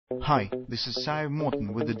Hi, this is Sive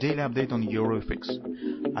Morten with the daily update on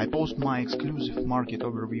EuroFX. I post my exclusive market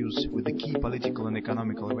overviews with the key political and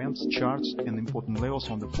economical events, charts and important levels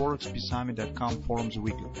on the ForexPeaceArmy.com forums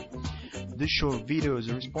weekly. This short video is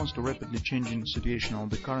a response to rapidly changing situation on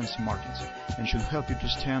the currency markets and should help you to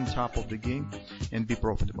stay on top of the game and be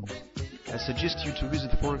profitable. I suggest you to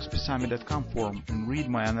visit ForexPeaceArmy.com forum and read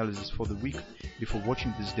my analysis for the week before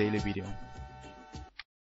watching this daily video.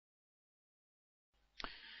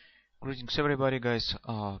 Greetings everybody, guys.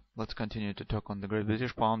 Let's continue to talk on the Great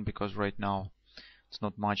British Pound, because right now it's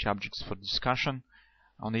not much objects for discussion.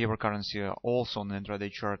 On the euro currency, also on the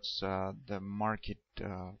intraday charts, the market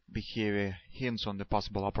behavior hints on the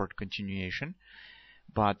possible upward continuation.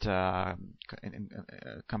 But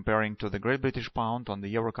comparing to the Great British Pound, on the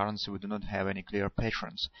euro currency we do not have any clear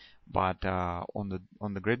patterns, but on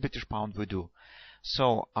the Great British Pound we do.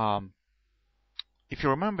 So if you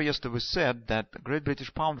remember, yesterday we said that the Great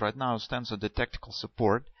British Pound right now stands at the tactical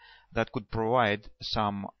support that could provide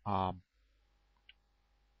some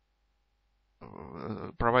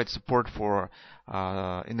support for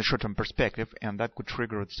in the short-term perspective, and that could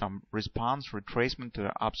trigger some response, retracement to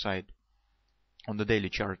the upside on the daily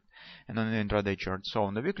chart and on the intraday chart. So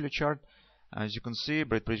on the weekly chart, as you can see,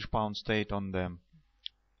 Great British Pound stayed on the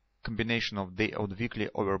combination of the weekly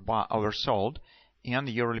oversold and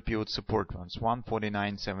the yearly pivot support ones,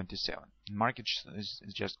 149.77. Market is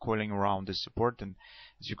just coiling around this support, and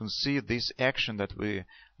as you can see, this action that we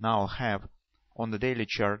now have on the daily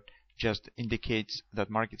chart just indicates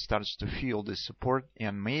that market starts to feel this support,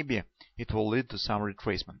 and maybe it will lead to some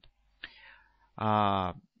retracement.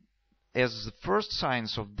 As the first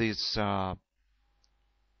signs of this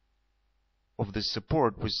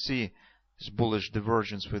support, we see this bullish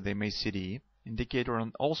divergence with the MACD indicator.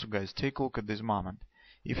 And also, guys, take a look at this moment.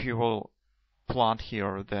 If you will plot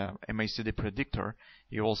here the MACD predictor,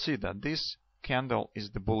 you will see that this candle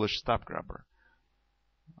is the bullish stop grabber,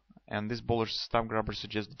 and this bullish stop grabber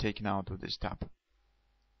suggests the taking out of this top.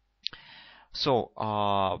 So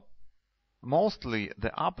mostly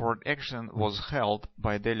the upward action was held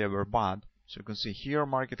by daily overbought. So you can see here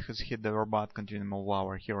market has hit the overbought, continuing move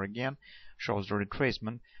lower. Here again shows the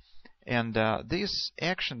retracement. And this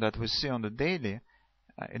action that we see on the daily,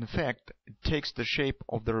 in fact, it takes the shape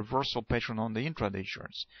of the reversal pattern on the intraday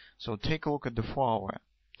charts. So take a look at the 4-hour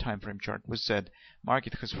time frame chart. We said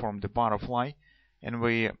market has formed the butterfly, and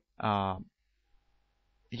we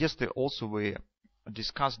yesterday also we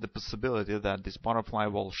discussed the possibility that this butterfly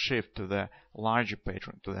will shift to the larger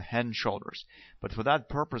pattern, to the head and shoulders. But for that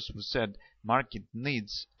purpose, we said market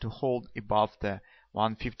needs to hold above the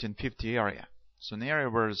 115.50 area. So an area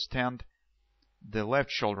where it stand the left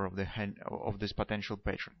shoulder of the head of this potential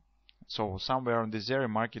pattern. So somewhere in this area,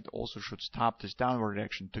 market also should stop this downward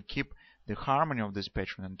action to keep the harmony of this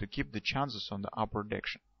pattern and to keep the chances on the upward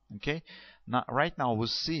action. Okay. Now, right now we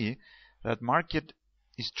see that market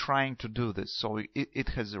is trying to do this. So it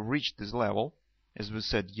has reached this level, as we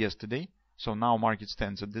said yesterday. So now market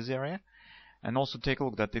stands at this area. And also take a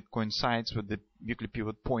look that it coincides with the weekly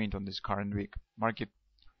pivot point on this current week. Market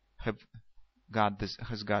has got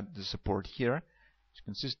the support here. As you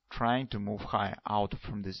can see, it's trying to move high out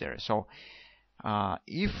from this area. So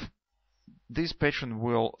if this pattern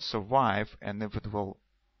will survive, and if it will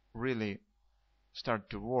really start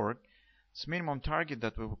to work, this minimum target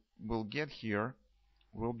that we will get here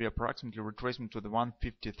will be approximately retracement to the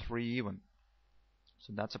 153 even.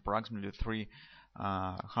 So that's approximately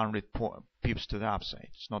 300 pips to the upside.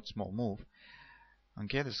 It's not a small move.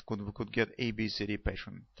 Okay, we could get ABCD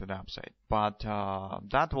pattern to the upside, but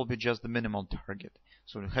that will be just the minimal target.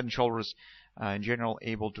 So the head and shoulders in general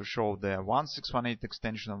able to show the 1618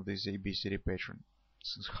 extension of this ABCD pattern.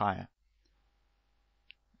 This is higher.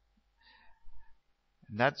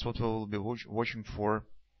 And that's what we will be watching for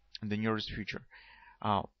in the nearest future.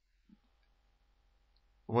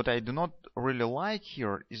 What I do not really like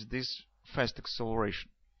here is this fast acceleration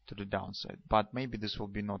to the downside, but maybe this will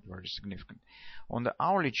be not very significant. On the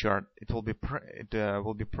hourly chart, it will be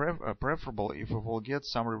preferable if we will get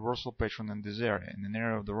some reversal pattern in this area, in an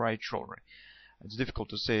area of the right shoulder. It's difficult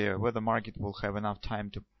to say whether market will have enough time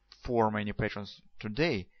to form any patterns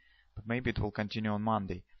today, but maybe it will continue on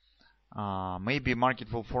Monday. Maybe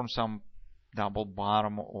market will form some double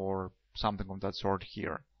bottom or something of that sort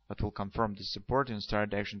here that will confirm the support and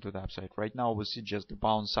start action to the upside. Right now we see just the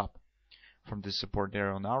bounce up from this support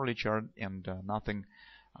area on the hourly chart, and nothing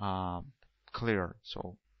clear.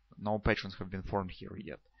 So no patterns have been formed here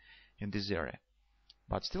yet in this area.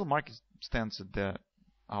 But still market stands at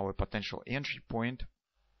our potential entry point,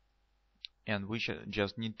 and we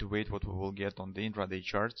just need to wait what we will get on the intraday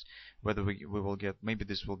charts, whether we will get, maybe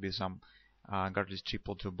this will be some guarded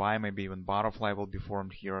triple to buy, maybe even butterfly will be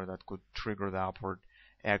formed here that could trigger the upward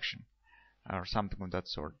action or something of that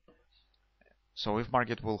sort. So if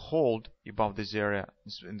market will hold above this area,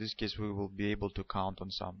 in this case we will be able to count on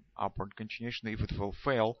some upward continuation. If it will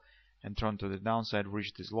fail and turn to the downside,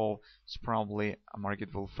 reach this low, it's probably a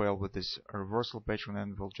market will fail with this reversal pattern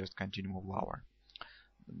and will just continue move lower.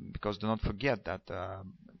 Because do not forget that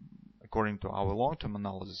according to our long-term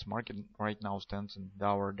analysis, market right now stands in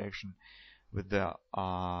downward direction with the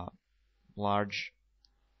large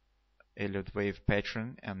Elliott wave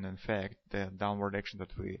pattern, and in fact the downward action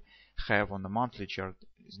that we have on the monthly chart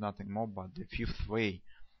is nothing more but the fifth way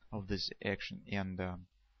of this action, and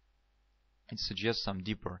it suggests some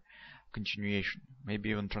deeper continuation, maybe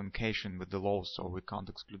even truncation with the lows, so we can't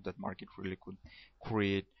exclude that market really could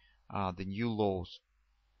create the new lows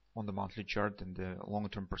on the monthly chart in the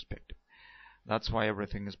long-term perspective. That's why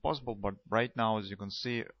everything is possible, but right now, as you can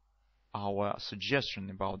see, our suggestion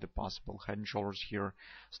about the possible head and shoulders here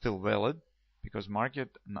still valid, because market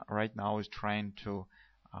right now is trying to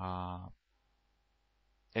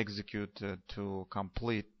execute to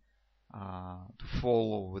complete to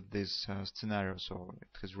follow with this scenario. So it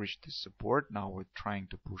has reached this support. Now we're trying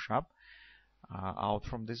to push up out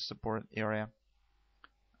from this support area.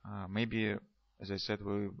 Maybe, as I said,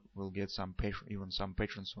 we will get some even some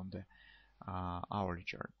patterns on the hourly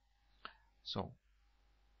chart. So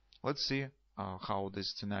let's see how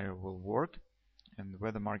this scenario will work and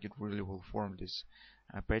whether market really will form this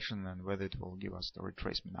pattern and whether it will give us the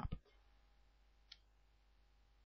retracement up.